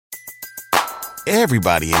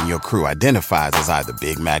Everybody in your crew identifies as either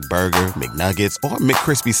Big Mac Burger, McNuggets, or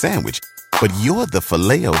McCrispy Sandwich. But you're the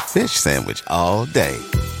Filet-O-Fish Sandwich all day.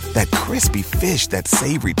 That crispy fish, that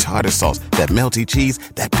savory tartar sauce, that melty cheese,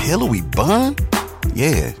 that pillowy bun.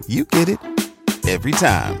 Yeah, you get it. Every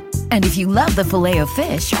time. And if you love the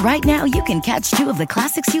Filet-O-Fish, right now you can catch two of the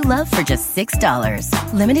classics you love for just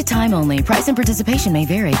 $6. Limited time only. Price and participation may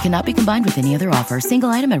vary. Cannot be combined with any other offer. Single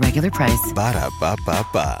item at regular price.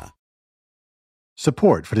 Ba-da-ba-ba-ba.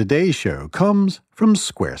 Support for today's show comes from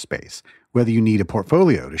Squarespace. Whether you need a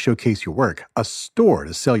portfolio to showcase your work, a store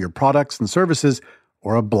to sell your products and services,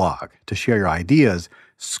 or a blog to share your ideas,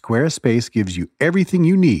 Squarespace gives you everything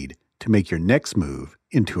you need to make your next move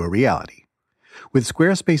into a reality. With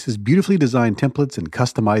Squarespace's beautifully designed templates and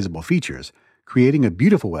customizable features, creating a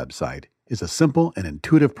beautiful website is a simple and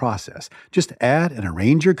intuitive process. Just add and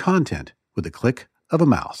arrange your content with the click of a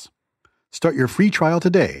mouse. Start your free trial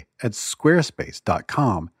today at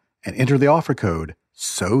squarespace.com and enter the offer code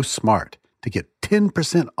SOSMART to get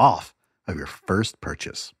 10% off of your first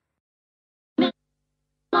purchase. Came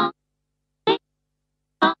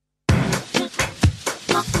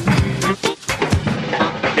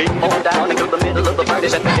on down into the middle of the party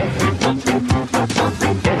set.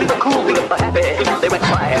 In the cool of the happy, they went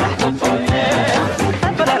quiet.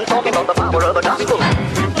 Dancing and talking about the power of the gospel.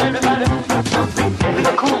 In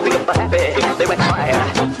the cool of the happy, they went quiet.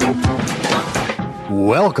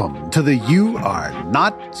 Welcome to the You Are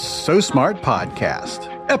Not So Smart podcast,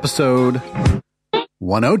 episode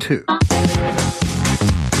 102.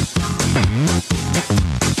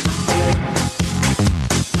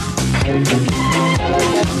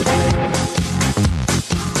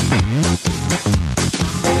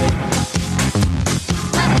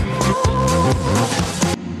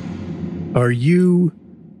 Are you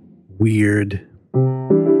weird?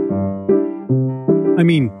 I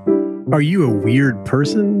mean, are you a weird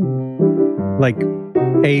person? Like,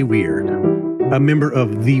 a weird. A member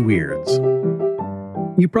of the weirds.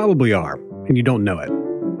 You probably are, and you don't know it.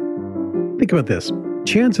 Think about this.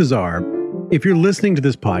 Chances are, if you're listening to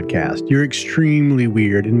this podcast, you're extremely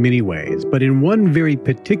weird in many ways, but in one very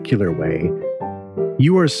particular way,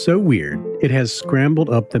 you are so weird, it has scrambled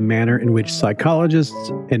up the manner in which psychologists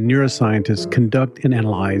and neuroscientists conduct and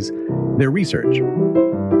analyze their research.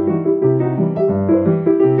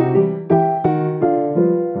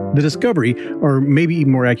 The discovery, or maybe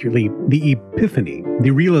more accurately, the epiphany,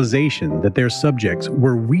 the realization that their subjects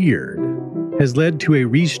were weird, has led to a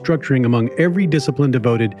restructuring among every discipline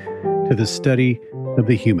devoted to the study of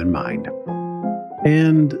the human mind.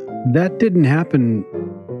 And that didn't happen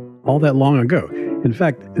all that long ago. In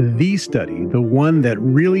fact, the study, the one that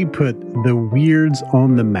really put the weirds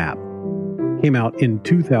on the map, came out in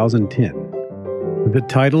 2010. The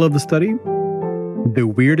title of the study? The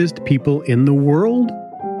Weirdest People in the World?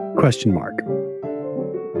 Question mark.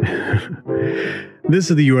 This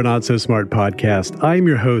is the You Are Not So Smart podcast. I am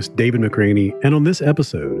your host, David McRaney, and on this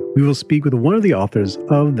episode, we will speak with one of the authors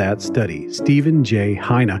of that study, Stephen J.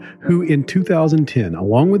 Heine, who in 2010,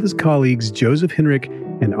 along with his colleagues Joseph Henrich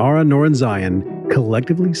and Ara Norenzayan,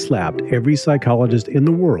 collectively slapped every psychologist in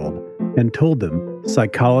the world and told them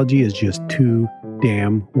psychology is just too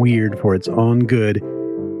damn weird for its own good,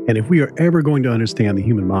 and if we are ever going to understand the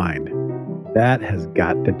human mind, that has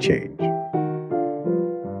got to change.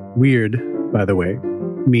 Weird, by the way,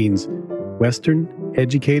 means Western,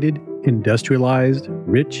 educated, industrialized,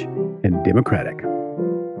 rich, and democratic.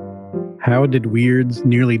 How did weirds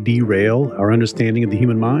nearly derail our understanding of the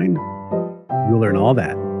human mind? You'll learn all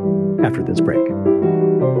that after this break.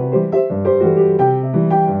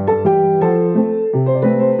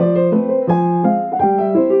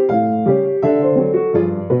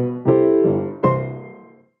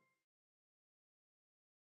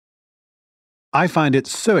 I find it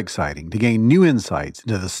so exciting to gain new insights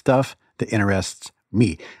into the stuff that interests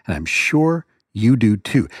me, and I'm sure you do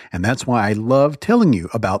too. And that's why I love telling you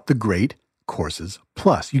about the Great Courses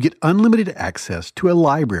Plus. You get unlimited access to a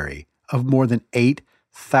library of more than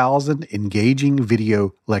 8,000 engaging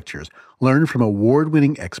video lectures. Learn from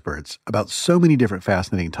award-winning experts about so many different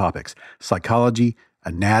fascinating topics: psychology,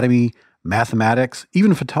 anatomy, mathematics,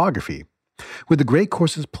 even photography. With the Great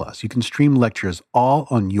Courses Plus, you can stream lectures all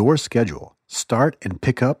on your schedule. Start and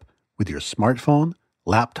pick up with your smartphone,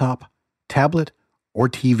 laptop, tablet, or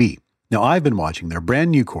TV. Now, I've been watching their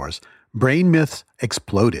brand new course, Brain Myths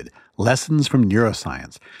Exploded, Lessons from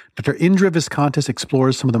Neuroscience. Dr. Indra Viskontas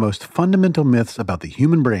explores some of the most fundamental myths about the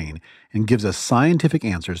human brain and gives us scientific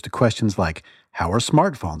answers to questions like, how are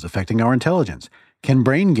smartphones affecting our intelligence? Can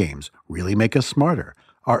brain games really make us smarter?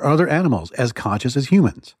 Are other animals as conscious as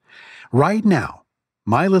humans? Right now,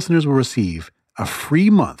 my listeners will receive a free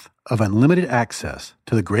month of unlimited access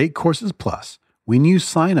to the Great Courses Plus when you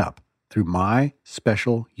sign up through my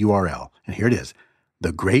special URL. And here it is,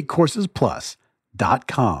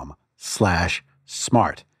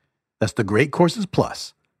 thegreatcoursesplus.com/smart. That's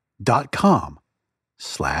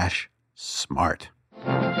thegreatcoursesplus.com/smart.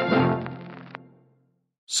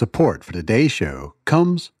 Support for today's show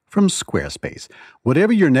comes from Squarespace.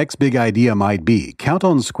 Whatever your next big idea might be, count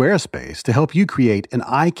on Squarespace to help you create an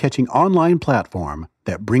eye-catching online platform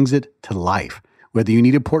that brings it to life. Whether you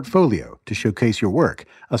need a portfolio to showcase your work,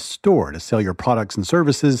 a store to sell your products and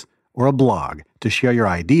services, or a blog to share your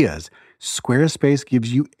ideas, Squarespace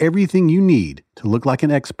gives you everything you need to look like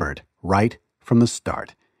an expert right from the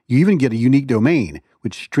start. You even get a unique domain,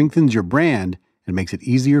 which strengthens your brand and makes it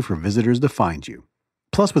easier for visitors to find you.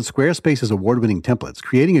 Plus, with Squarespace's award-winning templates,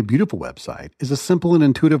 creating a beautiful website is a simple and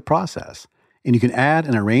intuitive process, and you can add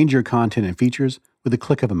and arrange your content and features with a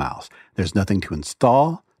click of a mouse. There's nothing to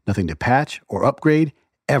install, nothing to patch or upgrade,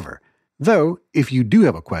 ever. Though, if you do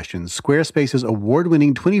have a question, Squarespace's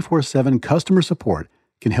award-winning 24/7 customer support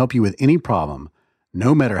can help you with any problem,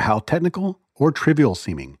 no matter how technical or trivial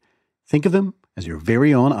seeming. Think of them as your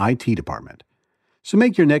very own IT department. So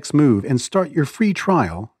make your next move and start your free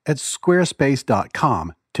trial at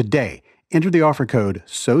squarespace.com today. Enter the offer code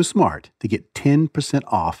SOSMART to get 10%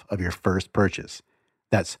 off of your first purchase.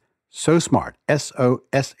 That's SOSMART,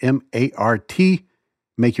 SOSMART.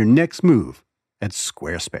 Make your next move at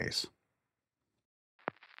Squarespace.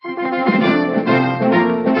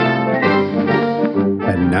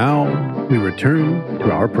 And now we return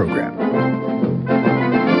to our program.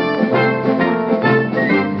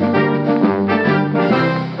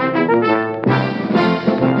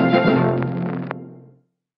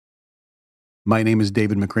 My name is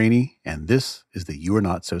David McRaney, and this is the You Are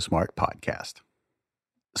Not So Smart podcast.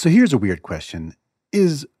 So here's a weird question.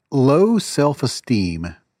 Is low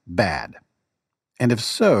self-esteem bad? And if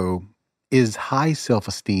so, is high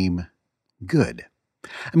self-esteem good?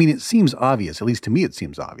 I mean, it seems obvious, at least to me it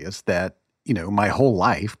seems obvious, that, my whole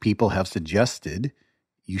life people have suggested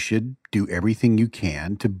you should do everything you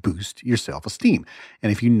can to boost your self-esteem.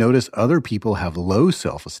 And if you notice other people have low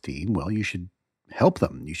self-esteem, well, you should help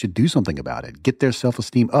them. You should do something about it. Get their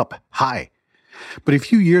self-esteem up high. But a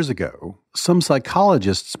few years ago, some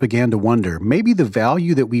psychologists began to wonder maybe the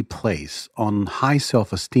value that we place on high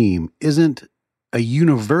self-esteem isn't a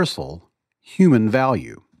universal human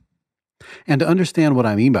value. And to understand what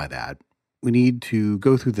I mean by that, we need to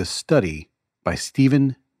go through this study by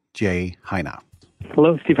Stephen J. Heine.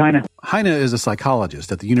 Hello, Steve Heine. Heine is a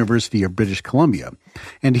psychologist at the University of British Columbia,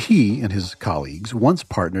 and he and his colleagues once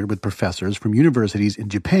partnered with professors from universities in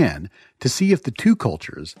Japan to see if the two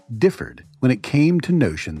cultures differed when it came to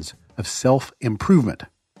notions of self-improvement.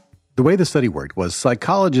 The way the study worked was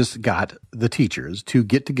psychologists got the teachers to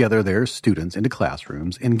get together their students into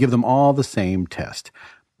classrooms and give them all the same test.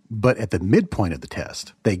 But at the midpoint of the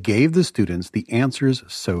test, they gave the students the answers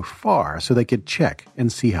so far so they could check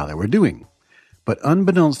and see how they were doing. But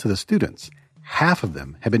unbeknownst to the students, half of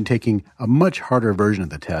them had been taking a much harder version of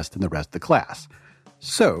the test than the rest of the class.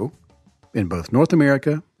 So, in both North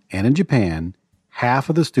America and in Japan, half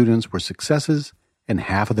of the students were successes and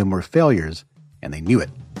half of them were failures, and they knew it.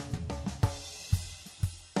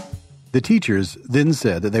 The teachers then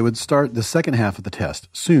said that they would start the second half of the test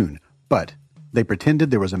soon, but they pretended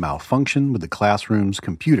there was a malfunction with the classroom's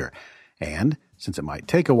computer. And since it might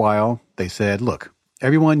take a while, they said, look,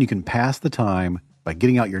 everyone, you can pass the time by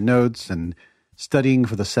getting out your notes and studying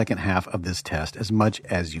for the second half of this test as much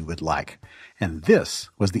as you would like. And this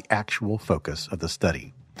was the actual focus of the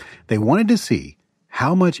study. They wanted to see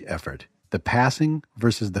how much effort the passing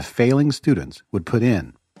versus the failing students would put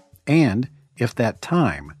in, and if that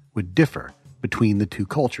time would differ between the two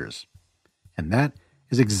cultures. And that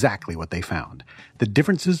is exactly what they found. The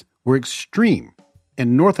differences were extreme.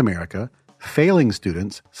 In North America, failing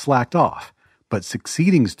students slacked off, but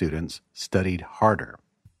succeeding students studied harder.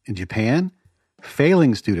 In Japan,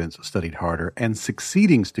 failing students studied harder and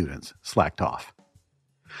succeeding students slacked off.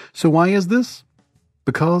 So why is this?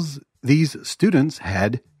 Because these students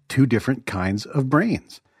had two different kinds of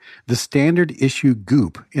brains. The standard issue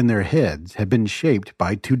goop in their heads had been shaped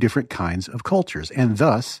by two different kinds of cultures, and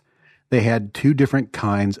thus they had two different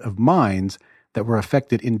kinds of minds that were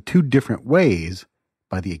affected in two different ways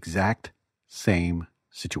by the exact same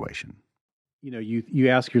situation. You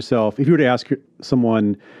ask yourself, if you were to ask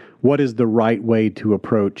someone, what is the right way to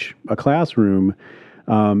approach a classroom?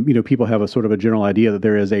 People have a sort of a general idea that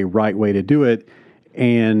there is a right way to do it.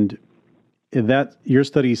 And that your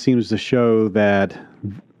study seems to show that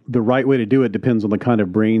the right way to do it depends on the kind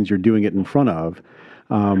of brains you're doing it in front of.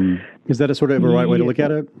 Is that a sort of a right way to look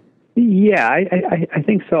at it? Yeah, I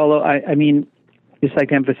think so. Although, I mean, just like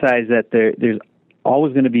to emphasize that there's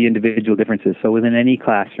always going to be individual differences. So within any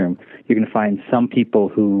classroom, you're going to find some people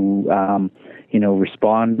who,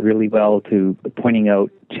 respond really well to pointing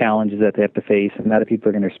out challenges that they have to face, and other people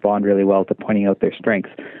are going to respond really well to pointing out their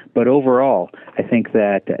strengths. But overall, I think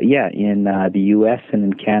that, in the U.S. and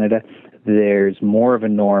in Canada, there's more of a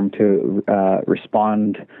norm to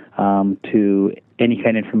respond to any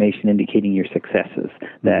kind of information indicating your successes,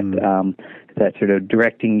 that sort of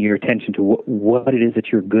directing your attention to what it is that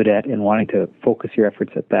you're good at and wanting to focus your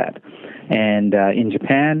efforts at that. And in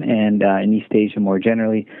Japan and in East Asia more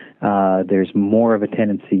generally, there's more of a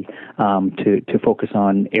tendency to focus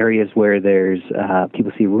on areas where there's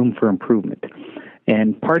people see room for improvement.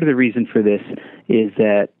 And part of the reason for this is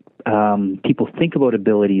that people think about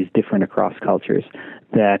abilities different across cultures.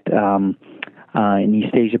 That in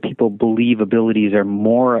East Asia, people believe abilities are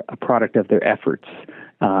more a product of their efforts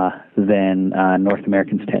than North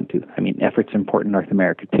Americans tend to. I mean, effort's important in North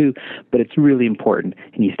America too, but it's really important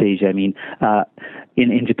in East Asia. I mean,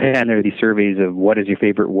 in Japan, there are these surveys of what is your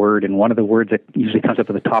favorite word, and one of the words that usually comes up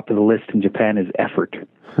at the top of the list in Japan is effort.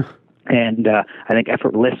 And I think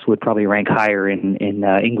effortless would probably rank higher in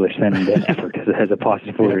English than effort as a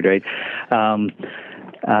positive word, right?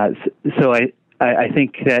 So I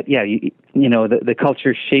think that, the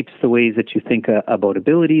culture shapes the ways that you think about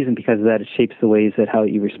abilities, and because of that, it shapes the ways that how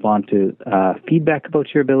you respond to feedback about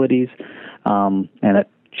your abilities, and it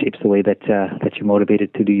shapes the way that you're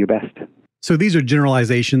motivated to do your best. So these are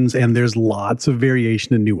generalizations, and there's lots of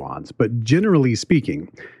variation and nuance. But generally speaking,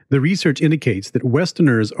 the research indicates that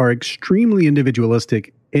Westerners are extremely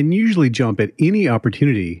individualistic and usually jump at any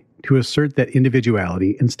opportunity to assert that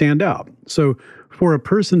individuality and stand out. So for a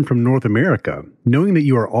person from North America, knowing that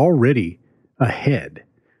you are already ahead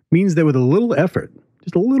means that with a little effort,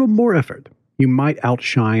 just a little more effort, you might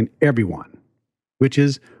outshine everyone, which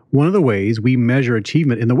is one of the ways we measure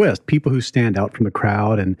achievement in the West. People who stand out from the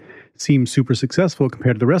crowd and seem super successful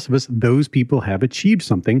compared to the rest of us, those people have achieved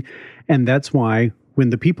something. And that's why when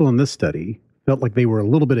the people in this study felt like they were a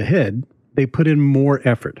little bit ahead, they put in more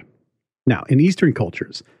effort. Now, in Eastern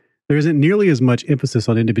cultures, there isn't nearly as much emphasis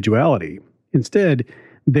on individuality. Instead,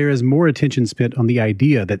 there is more attention spent on the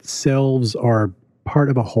idea that selves are part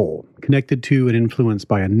of a whole, connected to and influenced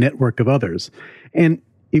by a network of others. And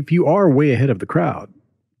if you are way ahead of the crowd,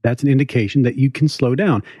 that's an indication that you can slow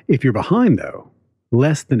down. If you're behind, though,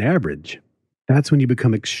 less than average, that's when you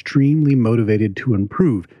become extremely motivated to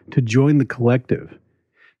improve, to join the collective.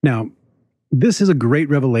 Now, this is a great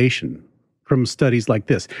revelation from studies like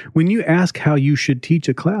this. When you ask how you should teach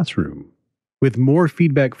a classroom, with more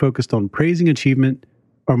feedback focused on praising achievement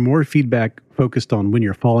or more feedback focused on when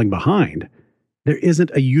you're falling behind, there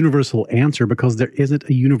isn't a universal answer because there isn't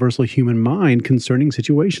a universal human mind concerning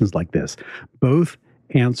situations like this. Both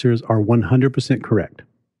answers are 100% correct.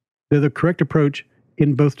 They're the correct approach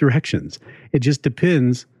in both directions. It just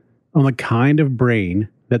depends on the kind of brain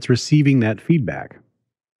that's receiving that feedback.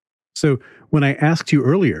 So when I asked you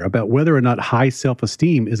earlier about whether or not high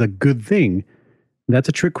self-esteem is a good thing, that's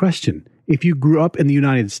a trick question. If you grew up in the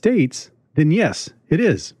United States, then yes, it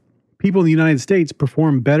is. People in the United States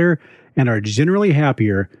perform better and are generally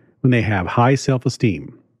happier when they have high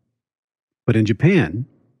self-esteem. But in Japan,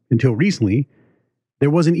 until recently, there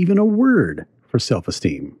wasn't even a word for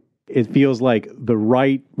self-esteem. It feels like the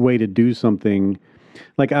right way to do something.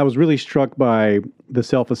 Like I was really struck by the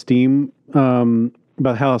self-esteem,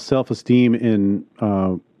 about how self-esteem in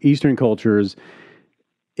Eastern cultures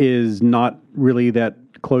is not really that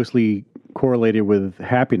closely correlated with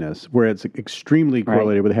happiness, where it's extremely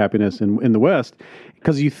correlated with happiness in the West.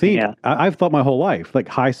 Because you think, I've thought my whole life, like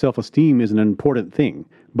high self-esteem is an important thing,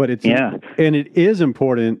 but it's, and it is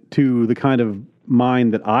important to the kind of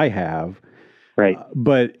mind that I have, right?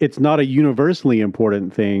 But it's not a universally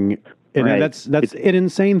important thing. And that's an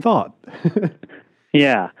insane thought.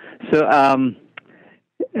 So,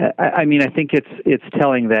 I mean, I think it's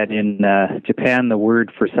telling that in Japan, the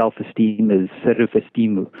word for self-esteem is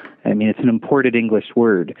serufestimu. I mean, it's an imported English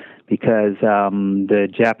word because the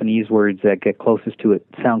Japanese words that get closest to it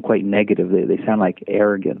sound quite negative. They sound like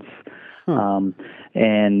arrogance.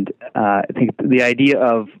 And I think the idea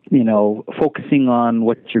of, focusing on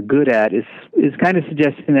what you're good at is kind of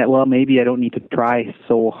suggesting that, well, maybe I don't need to try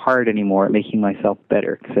so hard anymore at making myself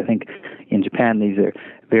better. Because I think in Japan, these are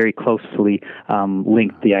very closely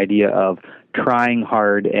linked, the idea of trying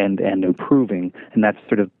hard and improving. And that's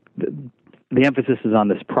sort of the emphasis is on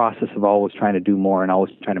this process of always trying to do more and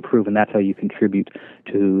always trying to prove. And that's how you contribute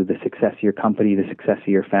to the success of your company, the success of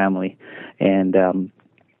your family. And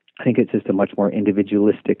I think it's just a much more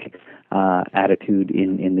individualistic attitude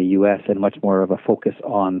in the U.S. and much more of a focus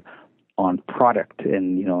on product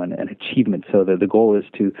and and achievement. So the goal is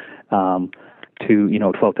to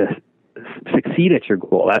succeed at your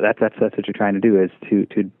goal. That's what you're trying to do, is to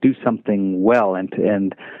do something well and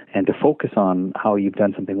to focus on how you've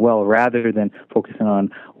done something well rather than focusing on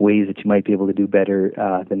ways that you might be able to do better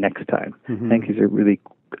the next time. I think these are really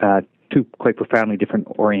two quite profoundly different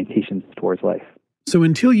orientations towards life. So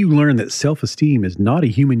until you learn that self-esteem is not a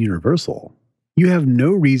human universal, you have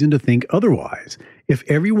no reason to think otherwise. If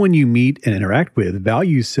everyone you meet and interact with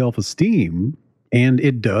values self-esteem, and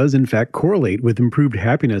it does, in fact, correlate with improved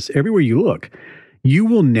happiness everywhere you look, you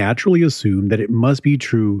will naturally assume that it must be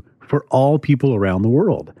true for all people around the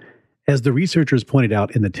world. As the researchers pointed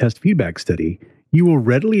out in the test feedback study, you will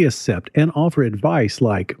readily accept and offer advice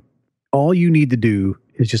like, all you need to do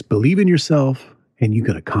is just believe in yourself and you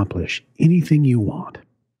can accomplish anything you want,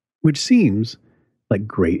 which seems like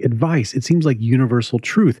great advice. It seems like universal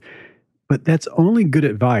truth, but that's only good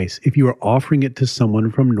advice if you are offering it to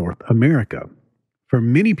someone from North America. For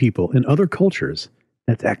many people in other cultures,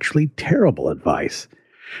 that's actually terrible advice.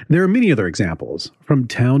 There are many other examples. From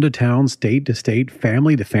town to town, state to state,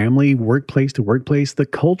 family to family, workplace to workplace, the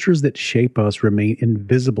cultures that shape us remain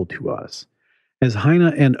invisible to us. As Heine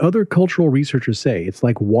and other cultural researchers say, it's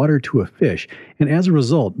like water to a fish, and as a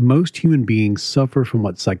result, most human beings suffer from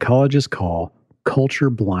what psychologists call culture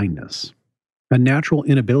blindness, a natural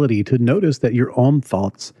inability to notice that your own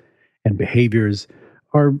thoughts and behaviors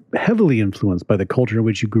are heavily influenced by the culture in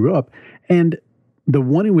which you grew up and the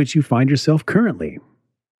one in which you find yourself currently.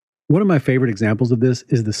 One of my favorite examples of this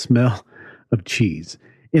is the smell of cheese.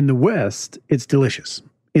 In the West, it's delicious.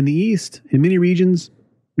 In the East, in many regions,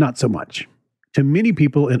 not so much. To many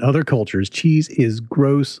people in other cultures, cheese is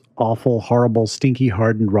gross, awful, horrible, stinky,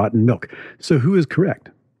 hardened, rotten milk. So who is correct?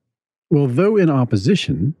 Well, though in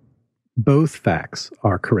opposition, both facts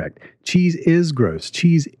are correct. Cheese is gross.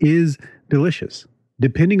 Cheese is delicious,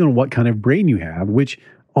 depending on what kind of brain you have, which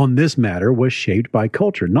on this matter was shaped by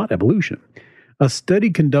culture, not evolution. A study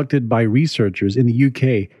conducted by researchers in the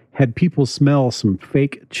UK had people smell some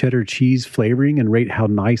fake cheddar cheese flavoring and rate how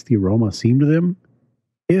nice the aroma seemed to them.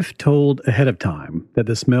 If told ahead of time that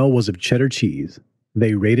the smell was of cheddar cheese,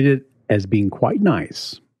 they rated it as being quite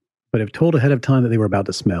nice. But if told ahead of time that they were about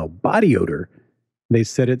to smell body odor, they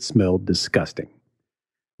said it smelled disgusting.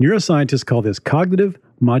 Neuroscientists call this cognitive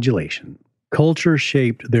modulation. Culture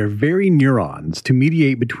shaped their very neurons to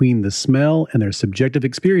mediate between the smell and their subjective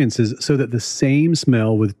experiences so that the same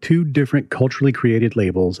smell with two different culturally created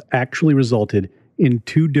labels actually resulted in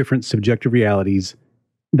two different subjective realities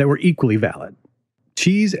that were equally valid.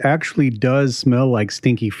 Cheese actually does smell like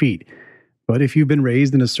stinky feet, but if you've been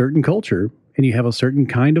raised in a certain culture and you have a certain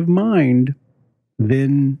kind of mind,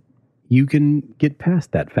 then you can get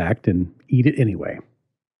past that fact and eat it anyway.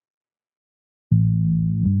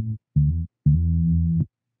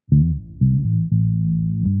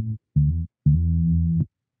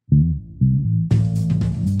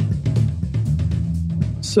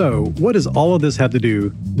 So, what does all of this have to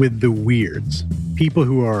do with the weirds? People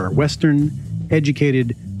who are Western,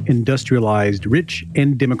 educated, industrialized, rich,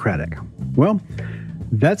 and democratic. Well,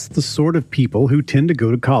 that's the sort of people who tend to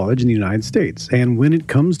go to college in the United States. And when it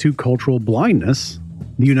comes to cultural blindness,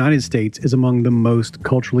 the United States is among the most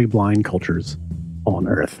culturally blind cultures on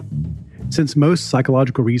Earth. Since most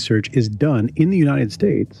psychological research is done in the United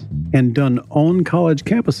States and done on college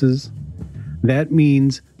campuses, that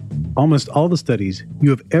means almost all the studies you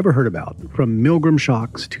have ever heard about, from Milgram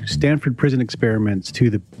shocks to Stanford prison experiments to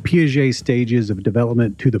the Piaget stages of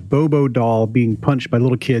development to the Bobo doll being punched by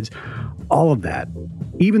little kids, all of that,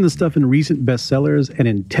 even the stuff in recent bestsellers and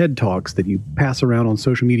in TED Talks that you pass around on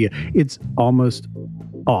social media, it's almost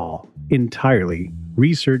all entirely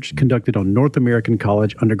research conducted on North American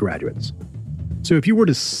college undergraduates. So if you were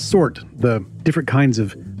to sort the different kinds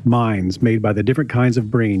of minds made by the different kinds of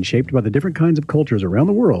brains shaped by the different kinds of cultures around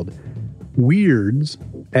the world, weirds,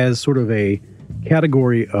 as sort of a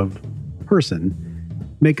category of person,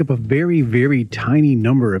 make up a very, very tiny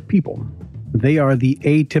number of people. They are the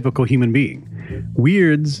atypical human being.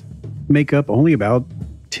 Weirds make up only about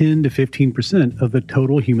 10 to 15% of the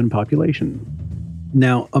total human population.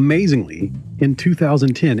 Now, amazingly, in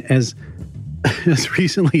 2010, as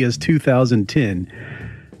recently as 2010,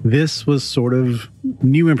 this was sort of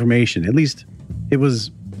new information. At least it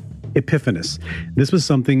was epiphanous. This was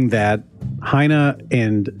something that Heine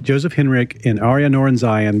and Joseph Henrich and Aria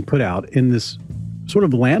Norenzayan put out in this sort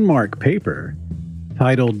of landmark paper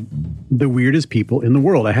titled The Weirdest People in the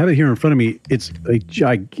World. I have it here in front of me. It's a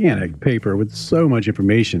gigantic paper with so much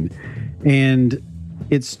information. And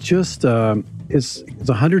It's just it's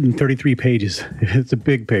 133 pages. It's a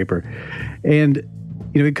big paper, and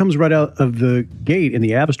it comes right out of the gate in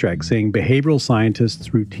the abstract saying behavioral scientists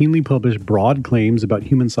routinely publish broad claims about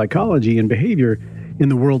human psychology and behavior in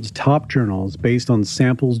the world's top journals based on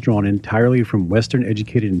samples drawn entirely from Western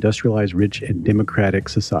educated, industrialized, rich, and democratic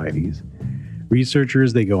societies.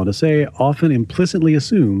 Researchers, they go on to say, often implicitly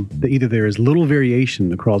assume that either there is little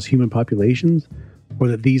variation across human populations or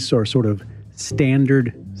that these are sort of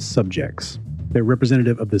standard subjects. They're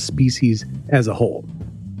representative of the species as a whole.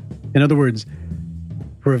 In other words,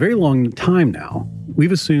 for a very long time now,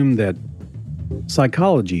 we've assumed that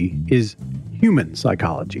psychology is human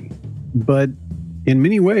psychology. But in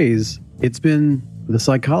many ways, it's been the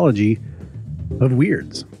psychology of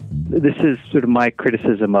weirds. This is sort of my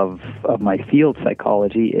criticism of my field,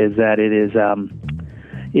 psychology, is that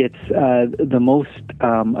it's the most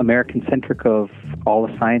American-centric of all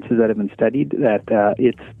the sciences that have been studied, that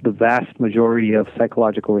it's the vast majority of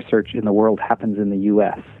psychological research in the world happens in the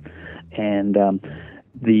U.S. And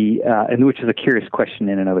which is a curious question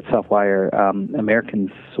in and of itself. Why are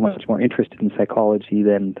Americans so much more interested in psychology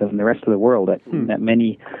than the rest of the world? At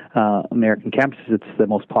many American campuses, it's the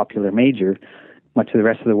most popular major. Much of the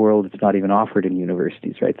rest of the world, it's not even offered in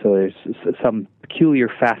universities, right? So there's some peculiar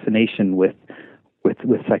fascination with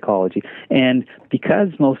psychology. And because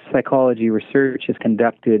most psychology research is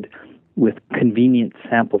conducted with convenient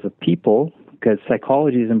samples of people, because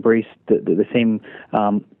psychology has embraced the same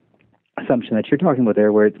assumption that you're talking about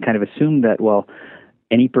there, where it's kind of assumed that, well,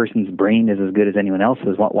 any person's brain is as good as anyone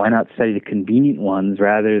else's. Why not study the convenient ones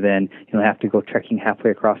rather than have to go trekking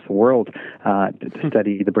halfway across the world to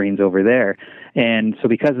study the brains over there? And so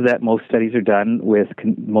because of that, most studies are done with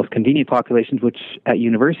most convenient populations, which at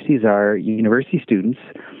universities are university students,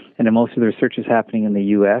 and most of the research is happening in the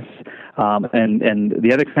U.S. And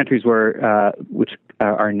the other countries which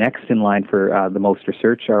are next in line for the most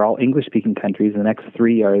research are all English-speaking countries. The next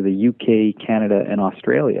three are the UK, Canada, and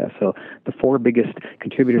Australia. So the four biggest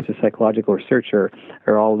contributors to psychological research are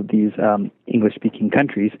all of these English-speaking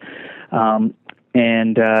countries.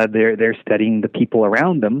 And they're studying the people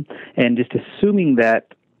around them, and just assuming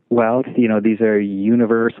that, well, these are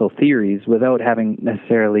universal theories without having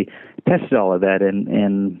necessarily tested all of that.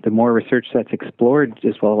 And the more research that's explored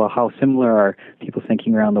as well, how similar are people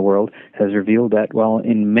thinking around the world, has revealed that, well,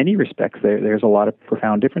 in many respects, there's a lot of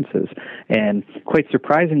profound differences. And quite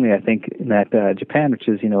surprisingly, I think, that Japan, which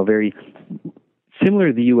is, very similar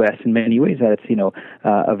to the U.S. in many ways, that it's,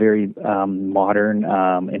 a very modern,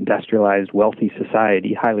 industrialized, wealthy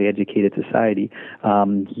society, highly educated society,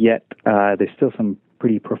 yet there's still some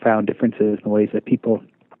pretty profound differences in the ways that people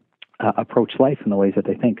approach life and the ways that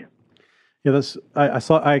they think. Yeah, I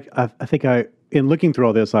think in looking through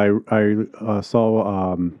all this, I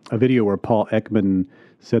saw a video where Paul Ekman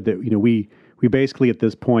said that we basically at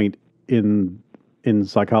this point in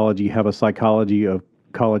psychology have a psychology of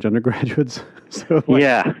college undergraduates.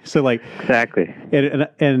 Exactly.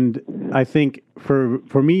 And I think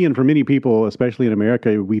for me and for many people, especially in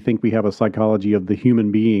America, we think we have a psychology of the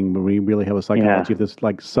human being, but we really have a psychology of this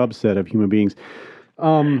subset of human beings.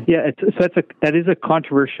 That is a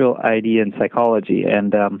controversial idea in psychology,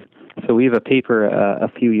 and so we have a paper a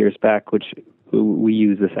few years back which we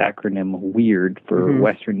use this acronym WEIRD for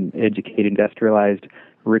Western Educated, Industrialized,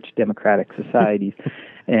 Rich, Democratic Societies,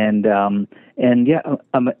 and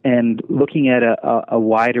looking at a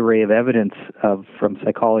wide array of evidence from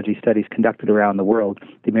psychology studies conducted around the world,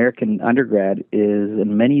 the American undergrad is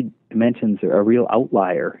in many dimensions a real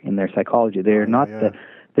outlier in their psychology. They're not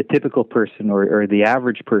the typical person or the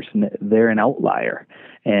average person. They're an outlier,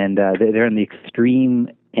 and they're in the extreme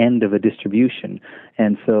end of a distribution.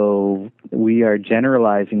 And so we are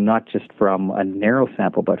generalizing not just from a narrow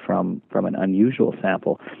sample, but from an unusual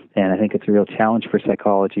sample. And I think it's a real challenge for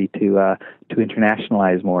psychology to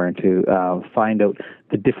internationalize more and to find out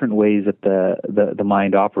the different ways that the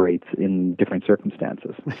mind operates in different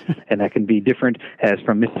circumstances. And that can be different as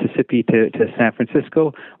from Mississippi to San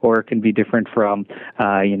Francisco, or it can be different from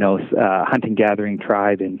a hunting-gathering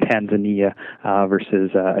tribe in Tanzania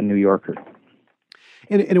versus a New Yorker.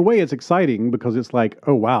 In a way, it's exciting because it's like,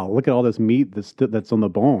 oh wow, look at all this meat that's on the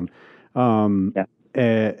bone. And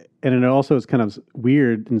it also is kind of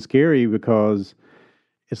weird and scary because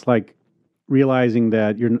it's like realizing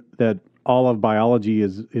that all of biology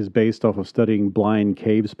is based off of studying blind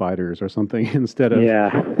cave spiders or something instead of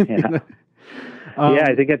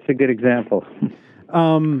I think that's a good example.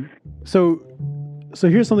 So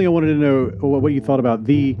here's something I wanted to know what you thought about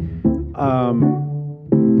the.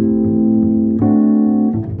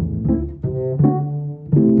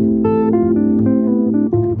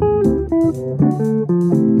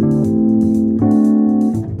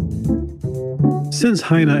 Since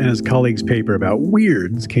Heine and his colleagues' paper about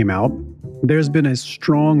weirds came out, there's been a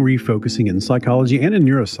strong refocusing in psychology and in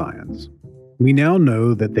neuroscience. We now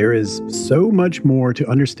know that there is so much more to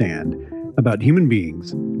understand about human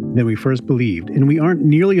beings than we first believed, and we aren't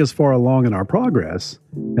nearly as far along in our progress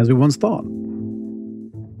as we once thought.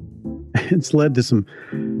 It's led to some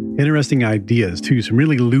interesting ideas, too, some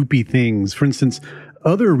really loopy things. For instance,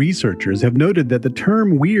 other researchers have noted that the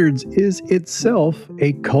term weirds is itself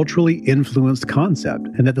a culturally influenced concept,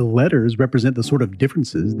 and that the letters represent the sort of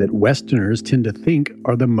differences that Westerners tend to think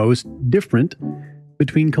are the most different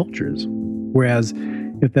between cultures. Whereas,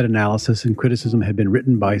 if that analysis and criticism had been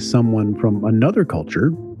written by someone from another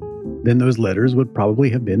culture, then those letters would probably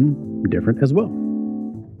have been different as well.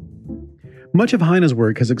 Much of Heine's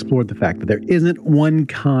work has explored the fact that there isn't one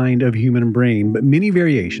kind of human brain, but many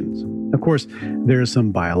variations. Of course, there are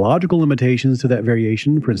some biological limitations to that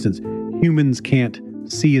variation. For instance, humans can't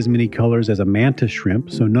see as many colors as a mantis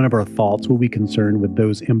shrimp, so none of our thoughts will be concerned with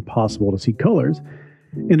those impossible to see colors.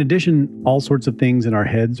 In addition, all sorts of things in our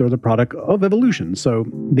heads are the product of evolution. So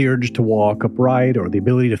the urge to walk upright or the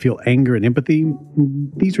ability to feel anger and empathy,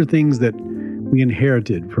 these are things that we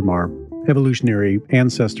inherited from our evolutionary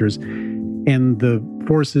ancestors and the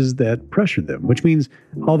forces that pressure them, which means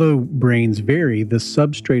although brains vary, the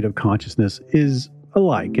substrate of consciousness is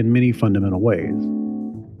alike in many fundamental ways.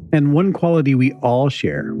 And one quality we all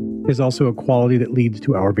share is also a quality that leads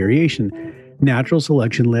to our variation. Natural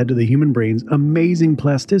selection led to the human brain's amazing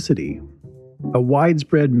plasticity, a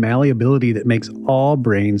widespread malleability that makes all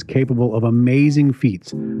brains capable of amazing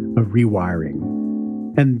feats of rewiring.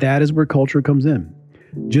 And that is where culture comes in.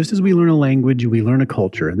 Just as we learn a language, we learn a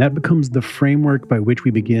culture, and that becomes the framework by which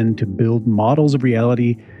we begin to build models of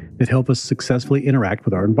reality that help us successfully interact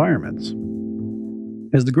with our environments.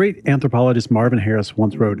 As the great anthropologist Marvin Harris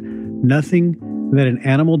once wrote, "Nothing that an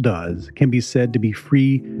animal does can be said to be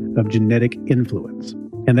free of genetic influence,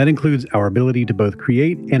 and that includes our ability to both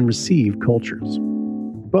create and receive cultures."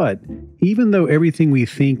 But even though everything we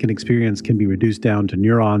think and experience can be reduced down to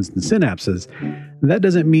neurons and synapses, that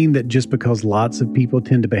doesn't mean that just because lots of people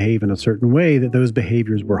tend to behave in a certain way, that those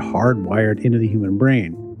behaviors were hardwired into the human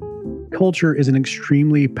brain. Culture is an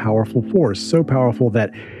extremely powerful force, so powerful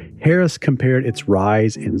that Harris compared its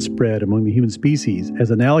rise and spread among the human species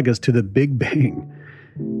as analogous to the Big Bang.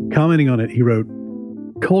 Commenting on it, he wrote,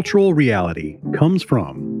 "Cultural reality comes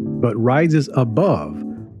from, but rises above,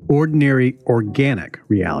 ordinary organic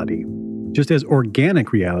reality, just as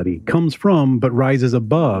organic reality comes from, but rises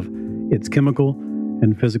above its chemical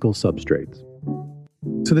and physical substrates."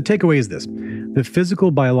 So the takeaway is this: the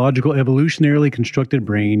physical, biological, evolutionarily constructed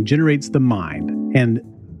brain generates the mind, and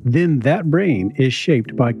then that brain is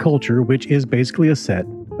shaped by culture, which is basically a set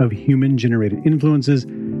of human-generated influences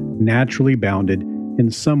naturally bounded in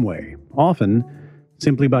some way, often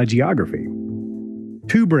simply by geography.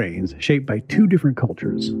 Two brains shaped by two different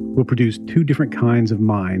cultures will produce two different kinds of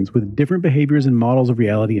minds with different behaviors and models of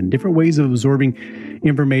reality and different ways of absorbing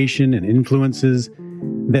information and influences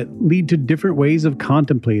that lead to different ways of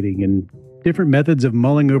contemplating and different methods of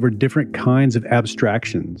mulling over different kinds of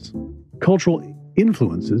abstractions. Cultural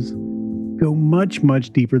influences go much, much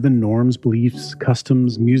deeper than norms, beliefs,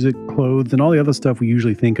 customs, music, clothes, and all the other stuff we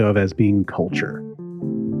usually think of as being culture.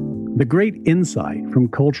 The great insight from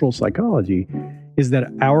cultural psychology is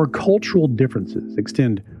that our cultural differences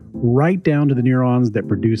extend right down to the neurons that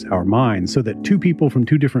produce our minds, so that two people from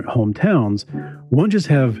two different hometowns won't just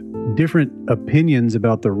have different opinions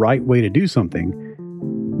about the right way to do something,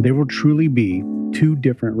 there will truly be two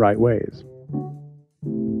different right ways.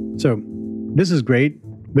 So, this is great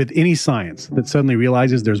with any science that suddenly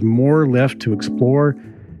realizes there's more left to explore.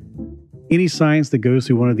 Any science that goes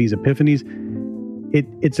through one of these epiphanies,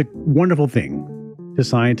 it's a wonderful thing to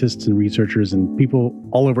scientists and researchers and people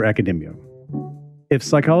all over academia. If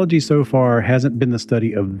psychology so far hasn't been the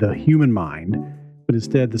study of the human mind, but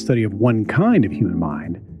instead the study of one kind of human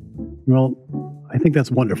mind, well, I think that's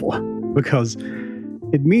wonderful, because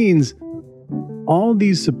it means all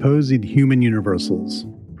these supposed human universals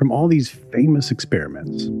from all these famous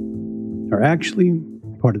experiments are actually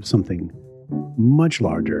part of something much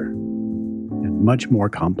larger and much more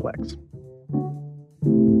complex.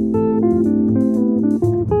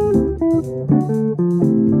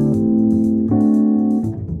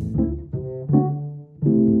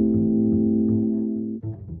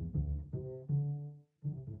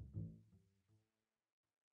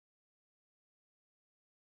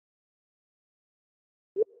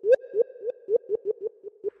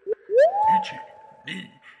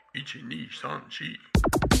 Ichi, ni, san, shi.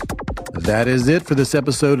 That is it for this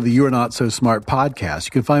episode of the You Are Not So Smart podcast.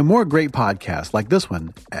 You can find more great podcasts like this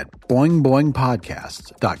one at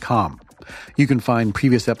boingboingpodcasts.com. You can find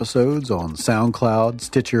previous episodes on SoundCloud,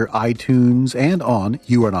 Stitcher, iTunes, and on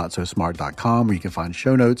youarenotsosmart.com, where you can find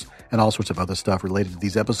show notes and all sorts of other stuff related to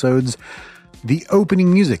these episodes. The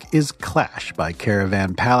opening music is Clash by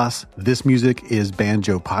Caravan Palace. This music is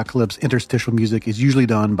Banjopocalypse. Interstitial music is usually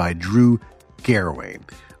done by Drew Garraway.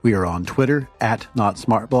 We are on Twitter at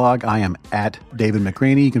NotSmartBlog. I am at David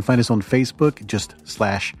McRaney. You can find us on Facebook, just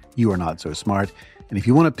 / You Are Not So Smart. And if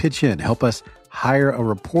you want to pitch in, help us hire a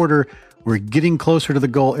reporter. We're getting closer to the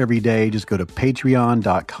goal every day. Just go to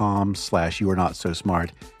patreon.com / You Are Not So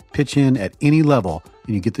Smart. Pitch in at any level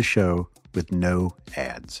and you get the show with no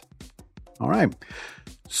ads. All right.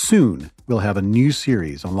 Soon we'll have a new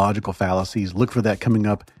series on logical fallacies. Look for that coming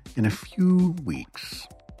up in a few weeks.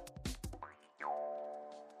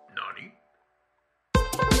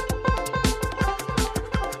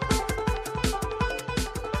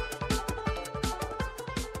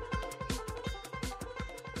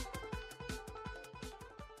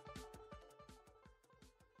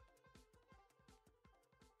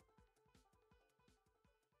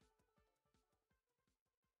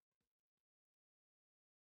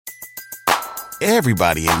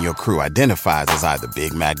 Everybody in your crew identifies as either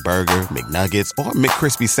Big Mac Burger, McNuggets, or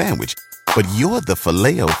McCrispy Sandwich. But you're the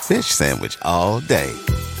Filet-O-Fish Sandwich all day.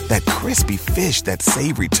 That crispy fish, that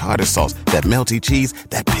savory tartar sauce, that melty cheese,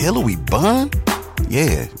 that pillowy bun.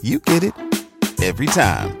 Yeah, you get it. Every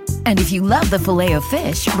time. And if you love the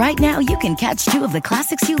Filet-O-Fish, right now you can catch 2 of the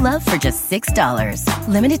classics you love for just $6.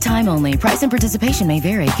 Limited time only. Price and participation may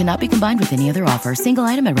vary. Cannot be combined with any other offer. Single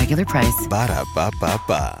item at regular price.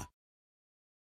 Ba-da-ba-ba-ba.